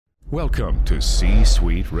Welcome to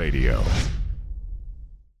C-Suite Radio.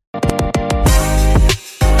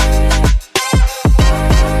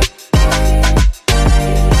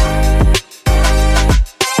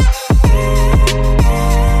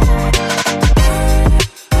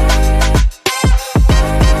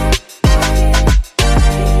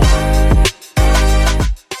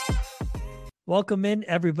 Welcome in,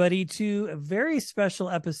 everybody, to a very special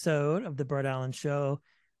episode of The Bert Allen Show.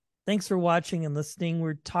 Thanks for watching and listening.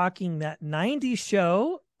 We're talking that 90s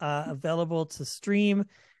show available to stream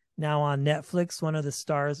now on Netflix. One of the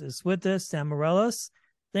stars is with us, Sam Morelos.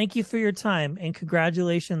 Thank you for your time and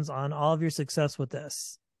congratulations on all of your success with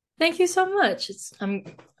this. Thank you so much. I'm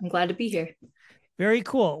glad to be here. Very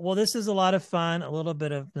cool. Well, this is a lot of fun, a little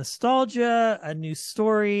bit of nostalgia, a new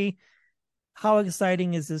story. How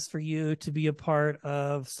exciting is this for you to be a part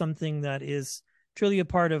of something that is truly a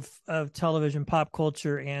part of television pop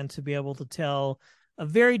culture and to be able to tell a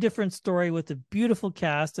very different story with a beautiful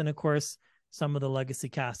cast and, of course, some of the legacy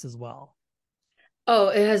cast as well? Oh,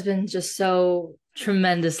 it has been just so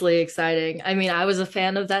tremendously exciting. I mean, I was a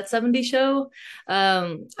fan of that 70s show.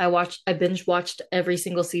 I binge watched every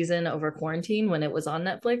single season over quarantine when it was on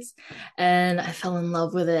Netflix, and I fell in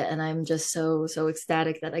love with it. And I'm just so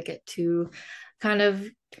ecstatic that I get to kind of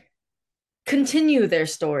continue their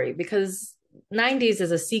story, because 90s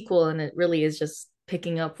is a sequel and it really is just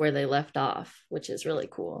picking up where they left off, which is really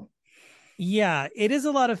cool. Yeah, it is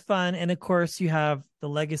a lot of fun. And of course, you have the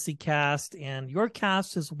legacy cast and your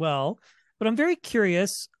cast as well. But I'm very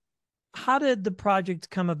curious, how did the project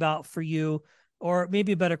come about for you? Or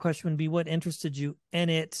maybe a better question would be, what interested you in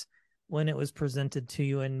it when it was presented to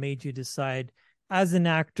you and made you decide as an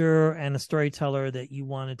actor and a storyteller that you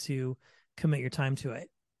wanted to commit your time to it?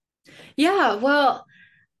 Yeah, well,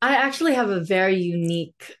 I actually have a very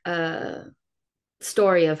unique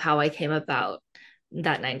story of how I came about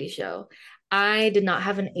that 90s show. I did not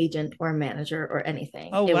have an agent or a manager or anything.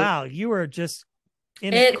 Oh, wow. You were just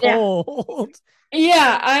in it cold.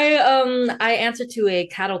 Yeah, I answered to a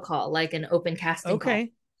cattle call, like an open casting call.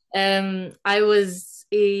 I was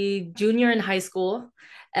a junior in high school,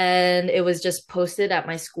 and it was just posted at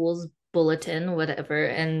my school's bulletin, whatever,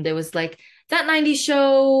 and it was like that 90s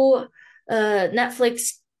show,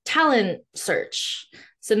 Netflix talent search,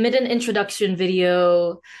 submit an introduction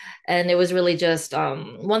video. And it was really just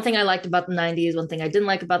one thing I liked about the 90s, one thing I didn't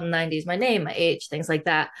like about the 90s, my name, my age, things like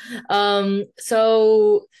that.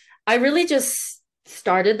 So I really just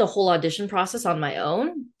started the whole audition process on my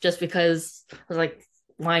own, just because I was like,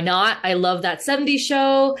 why not? I love that 70s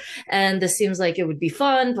show, and this seems like it would be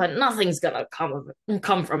fun, but nothing's gonna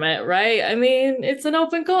come from it, right? I mean, it's an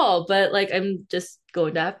open call, but like I'm just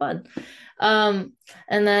going to have fun. And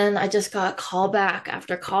then I just got callback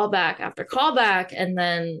after callback after callback, and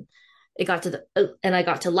then I got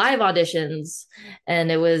to live auditions,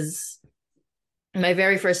 and it was my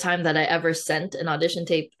very first time that I ever sent an audition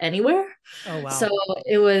tape anywhere. Oh, wow. So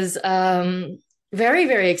it was very,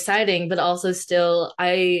 very exciting, but also still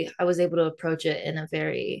I was able to approach it in a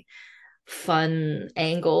very fun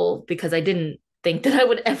angle, because I didn't think that I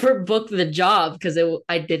would ever book the job, because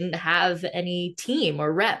I didn't have any team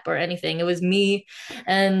or rep or anything. It was me,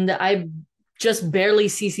 and I just barely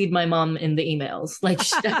CC'd my mom in the emails. Like,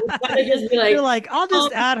 I would just be like, you're like, I'll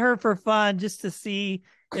just add her for fun just to see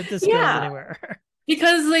if this goes anywhere.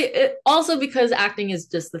 Because because acting is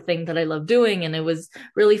just the thing that I love doing, and it was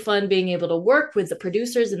really fun being able to work with the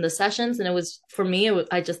producers in the sessions, and it was, for me,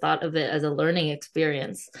 I just thought of it as a learning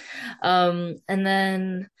experience. And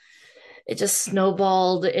then it just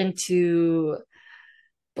snowballed into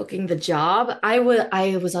booking the job. I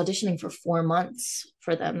was auditioning for 4 months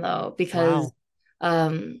for them, though, because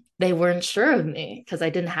they weren't sure of me, because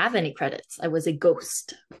I didn't have any credits. I was a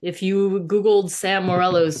ghost. If you Googled Sam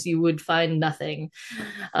Morelos, you would find nothing.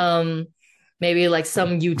 Maybe like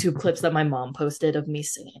some YouTube clips that my mom posted of me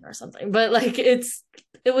singing or something. But like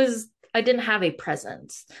I didn't have a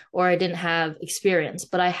presence, or I didn't have experience,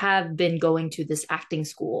 but I have been going to this acting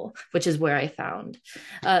school, which is where I found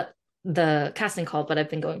the casting call, but I've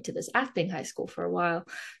been going to this acting high school for a while.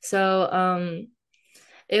 So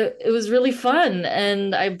it was really fun,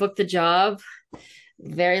 and I booked the job.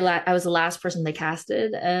 I was the last person they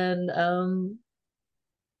casted, and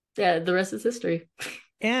the rest is history.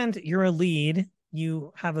 And you're a lead.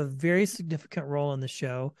 You have a very significant role in the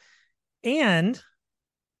show. And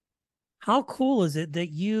how cool is it that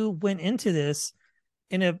you went into this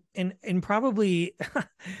in probably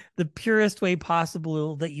the purest way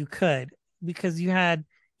possible that you could, because you're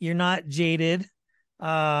not jaded,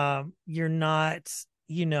 you're not,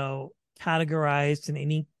 categorized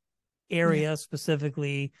in area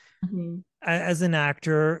specifically as an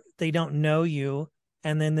actor. They don't know you.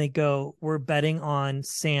 And then they go, we're betting on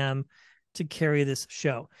Sam to carry this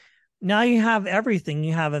show. Now you have everything.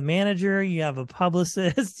 You have a manager, you have a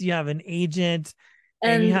publicist, you have an agent,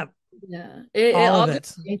 and you have it all all of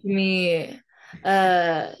it. came to me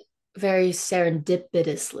very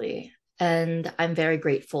serendipitously, and I'm very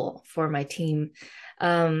grateful for my team.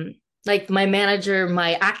 Like my manager,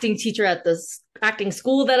 my acting teacher at the acting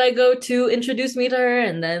school that I go to introduced me to her,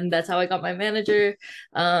 and then that's how I got my manager.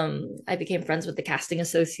 I became friends with the casting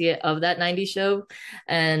associate of that 90s show,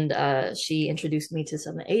 and she introduced me to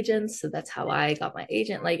some agents, so that's how I got my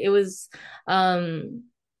agent. Like it was,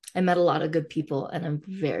 I met a lot of good people, and I'm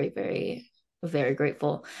very, very, very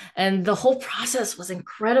grateful. And the whole process was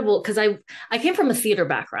incredible because I came from a theater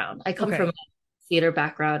background. I come from a theater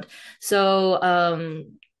background, so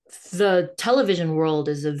the television world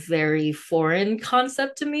is a very foreign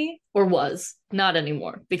concept to me, or was, not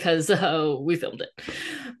anymore because we filmed it.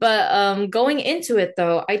 But going into it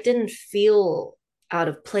though, I didn't feel out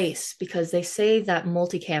of place because they say that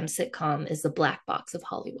multicam sitcom is the black box of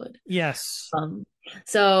Hollywood. Yes.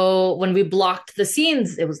 So when we blocked the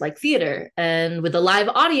scenes, it was like theater, and with a live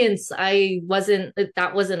audience,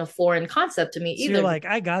 that wasn't a foreign concept to me either. You're like,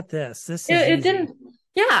 I got this. It didn't.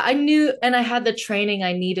 Yeah, I knew, and I had the training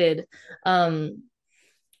I needed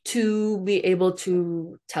to be able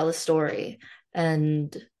to tell a story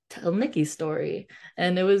and tell Nikki's story,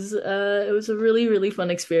 and it was a really, really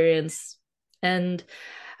fun experience, and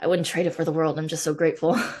I wouldn't trade it for the world. I'm just so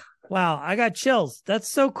grateful. Wow, I got chills.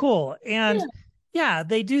 That's so cool. And yeah,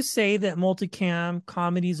 they do say that multicam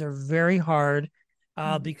comedies are very hard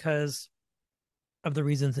because of the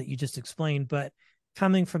reasons that you just explained, but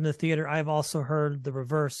coming from the theater, I've also heard the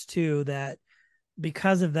reverse too, that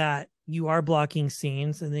because of that, you are blocking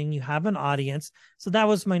scenes and then you have an audience. So that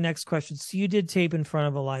was my next question. So you did tape in front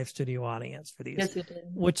of a live studio audience for these, yes, we did.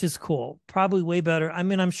 Which is cool. Probably way better. I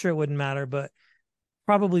mean, I'm sure it wouldn't matter, but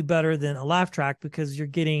probably better than a laugh track because you're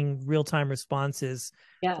getting real-time responses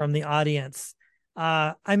from the audience.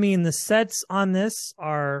 I mean, the sets on this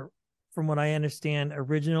are, from what I understand,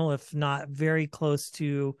 original, if not very close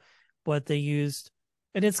to what they used.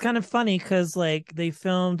 And it's kind of funny because like they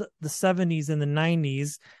filmed the 70s and the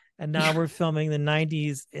 90s, and now we're filming the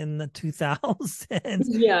 90s in the 2000s.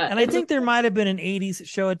 And I think there might have been an 80s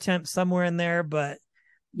show attempt somewhere in there, but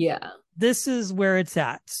this is where it's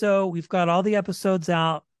at. So we've got all the episodes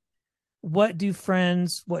out. What do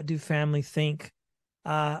friends, what do family think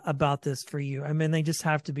about this for you? I mean, they just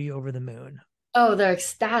have to be over the moon. Oh, they're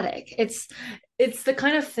ecstatic. It's the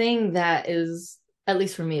kind of thing that is, at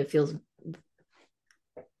least for me, it feels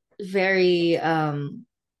very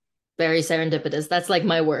very serendipitous. That's like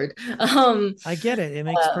my word. I get it. It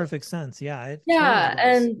makes perfect sense. Yeah. Totally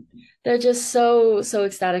and they're just so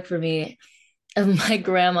ecstatic for me. And my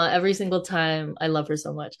grandma, every single time, I love her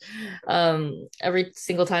so much. Every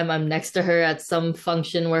single time I'm next to her at some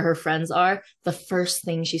function where her friends are, the first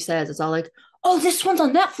thing she says is all like, "Oh, this one's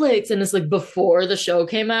on Netflix." And it's like before the show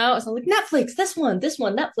came out. So I'm like, "Netflix, this one,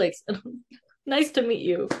 Netflix." And I'm, nice to meet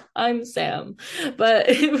you. I'm Sam. But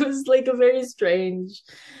it was like a very strange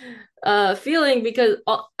feeling because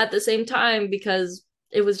at the same time, because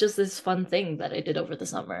it was just this fun thing that I did over the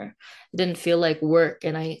summer. It didn't feel like work,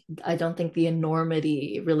 and I don't think the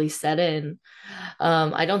enormity really set in.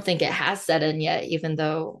 I don't think it has set in yet, even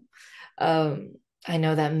though I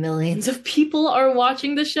know that millions of people are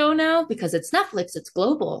watching the show now because it's Netflix, it's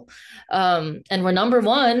global, and we're number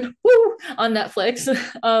one on Netflix.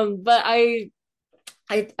 But I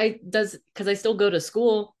does because I still go to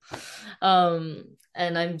school,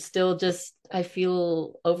 and I'm still just, I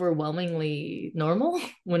feel overwhelmingly normal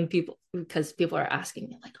when because people are asking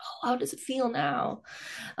me like, "Oh, how does it feel now?"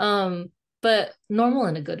 But normal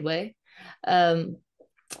in a good way,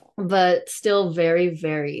 but still very,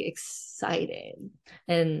 very exciting.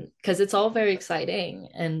 And because it's all very exciting,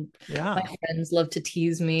 and my friends love to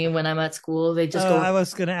tease me when I'm at school. They just go, I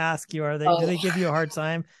was gonna ask you, do they give you a hard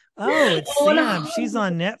time? Oh, it's Sam. She's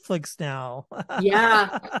on Netflix now.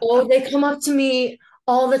 Oh, they come up to me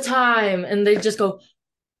all the time and they just go,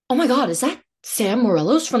 "Oh my God, is that Sam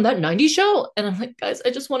Morelos from that 90s show?" And I'm like, "Guys, I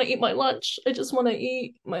just want to eat my lunch. I just want to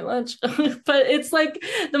eat my lunch." But it's like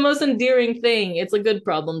the most endearing thing. It's a good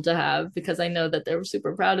problem to have because I know that they're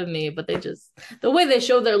super proud of me, but the way they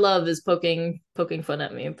show their love is poking fun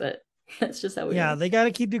at me. But that's just how we are. They got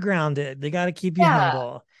to keep you grounded. They got to keep you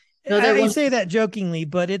humble. No, I say that jokingly,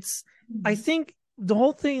 but I think the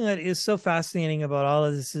whole thing that is so fascinating about all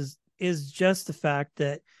of this is just the fact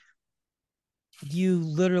that you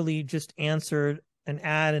literally just answered an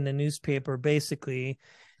ad in a newspaper, basically,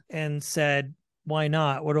 and said, why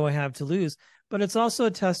not? What do I have to lose? But it's also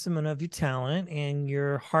a testament of your talent and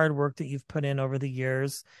your hard work that you've put in over the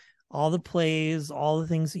years, all the plays, all the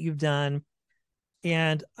things that you've done.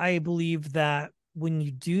 And I believe that when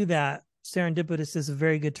you do that, serendipitous is a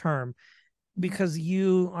very good term, because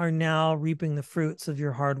you are now reaping the fruits of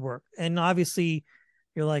your hard work. And obviously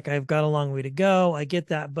you're like, I've got a long way to go. I get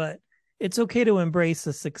that, but it's okay to embrace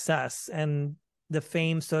the success and the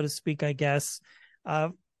fame, so to speak, I guess,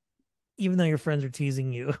 even though your friends are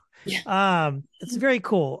teasing you. Yeah. It's very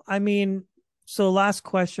cool. I mean, so last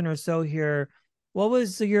question or so here. What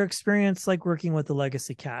was your experience like working with the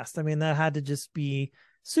Legacy cast? I mean, that had to just be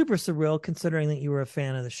super surreal considering that you were a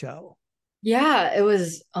fan of the show. Yeah, it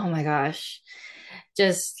was, oh my gosh.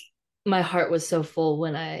 Just my heart was so full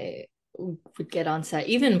when I would get on set,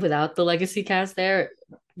 even without the Legacy cast there,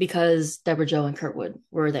 because Deborah Jo and Kurtwood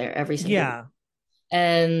were there every single week. Yeah.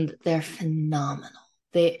 And they're phenomenal.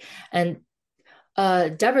 They and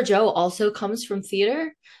Deborah Jo also comes from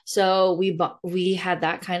theater, so we had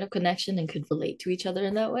that kind of connection and could relate to each other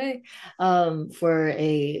in that way, for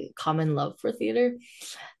a common love for theater.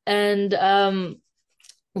 And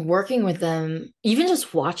working with them, even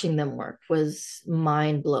just watching them work was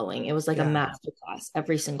mind blowing. It was like a Yeah. master class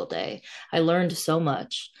every single day. I learned so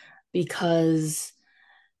much because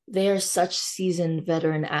they are such seasoned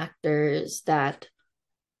veteran actors that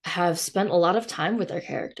have spent a lot of time with their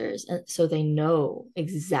characters, and so they know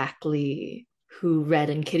exactly who Red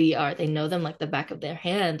and Kitty are. They know them like the back of their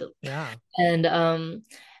hand. Yeah. And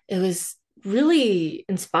it was really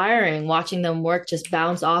inspiring watching them work, just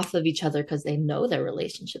bounce off of each other because they know their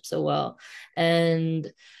relationship so well.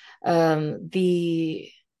 And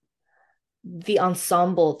the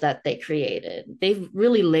ensemble that they created, they've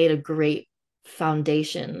really laid a great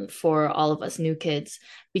foundation for all of us new kids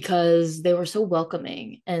because they were so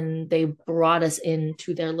welcoming and they brought us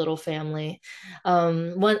into their little family.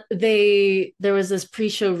 There was this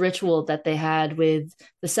pre-show ritual that they had with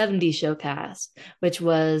the 70s show cast, which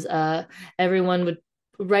was everyone would,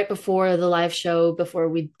 right before the live show, before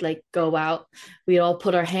we'd like go out, we'd all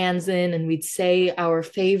put our hands in and we'd say our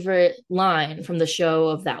favorite line from the show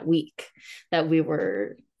of that week that we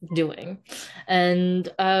were doing. And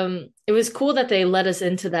it was cool that they let us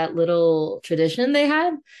into that little tradition they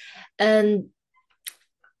had. And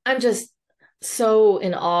I'm just so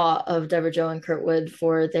in awe of Deborah Jo and Kurtwood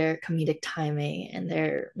for their comedic timing and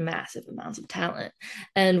their massive amounts of talent.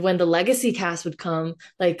 And when the Legacy cast would come,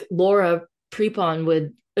 like Laura Prepon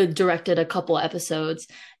would directed a couple episodes,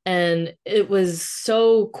 and it was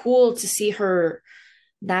so cool to see her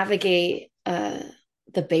navigate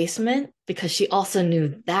the basement, because she also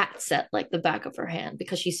knew that set like the back of her hand,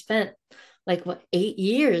 because she spent like what 8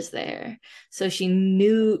 years there, so she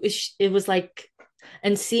knew it was like.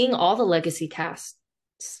 And seeing all the Legacy cast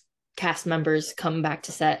members come back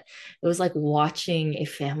to set, it was like watching a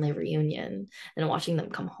family reunion and watching them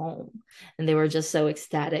come home, and they were just so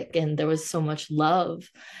ecstatic, and there was so much love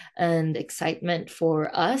and excitement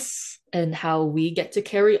for us and how we get to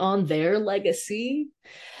carry on their legacy.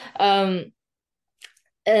 um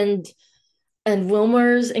and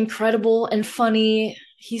Wilmer's incredible and funny.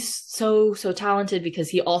 He's so talented because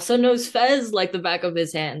he also knows Fez like the back of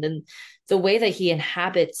his hand, and the way that he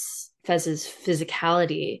inhabits Fez's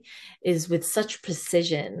physicality is with such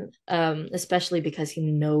precision, especially because he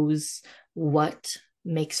knows what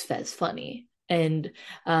makes Fez funny, and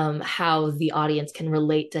how the audience can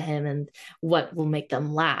relate to him and what will make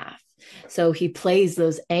them laugh. So he plays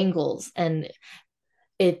those angles, and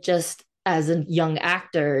it just, as a young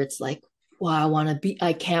actor, it's like, wow,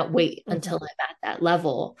 I can't wait until I'm at that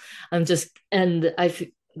level.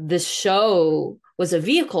 This show was a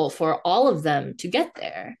vehicle for all of them to get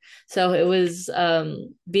there. So it was,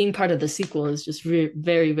 being part of the sequel is just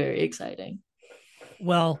very, very exciting.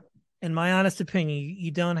 Well, in my honest opinion,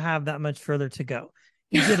 you don't have that much further to go.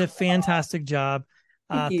 You did a fantastic job.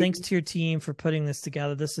 Thanks to your team for putting this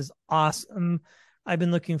together. This is awesome. I've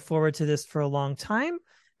been looking forward to this for a long time.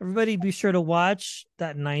 Everybody be sure to watch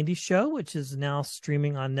that 90s show, which is now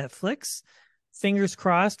streaming on Netflix. Fingers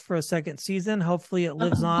crossed for a second season. Hopefully it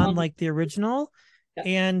lives on like the original. Yeah.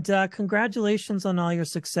 And congratulations on all your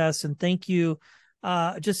success. And thank you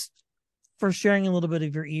just for sharing a little bit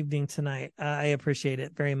of your evening tonight. I appreciate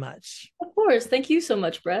it very much. Of course. Thank you so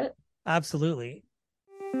much, Brett. Absolutely.